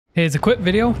Here's a quick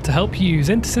video to help you use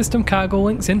intersystem cargo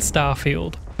links in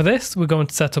Starfield. For this, we're going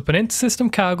to set up an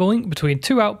intersystem cargo link between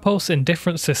two outposts in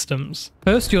different systems.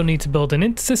 First, you'll need to build an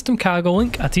intersystem cargo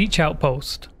link at each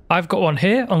outpost. I've got one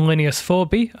here on Linneus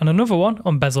 4B and another one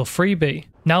on Bezel 3B.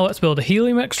 Now let's build a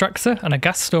helium extractor and a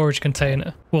gas storage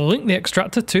container. We'll link the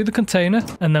extractor to the container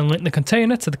and then link the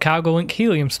container to the cargo link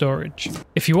helium storage.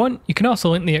 If you want, you can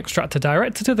also link the extractor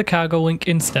directly to the cargo link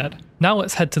instead. Now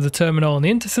let's head to the terminal on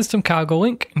the intersystem cargo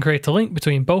link and create a link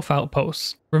between both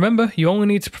outposts. Remember, you only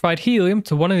need to provide helium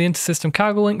to one of the intersystem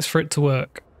cargo links for it to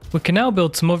work. We can now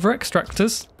build some other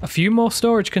extractors, a few more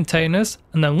storage containers,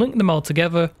 and then link them all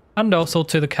together and also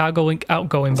to the cargo link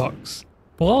outgoing box.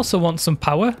 We'll also want some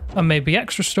power and maybe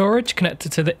extra storage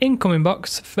connected to the incoming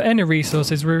box for any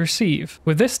resources we receive.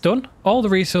 With this done, all the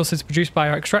resources produced by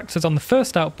our extractors on the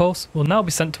first outpost will now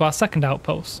be sent to our second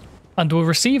outpost. And we'll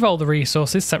receive all the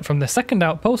resources sent from the second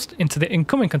outpost into the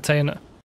incoming container.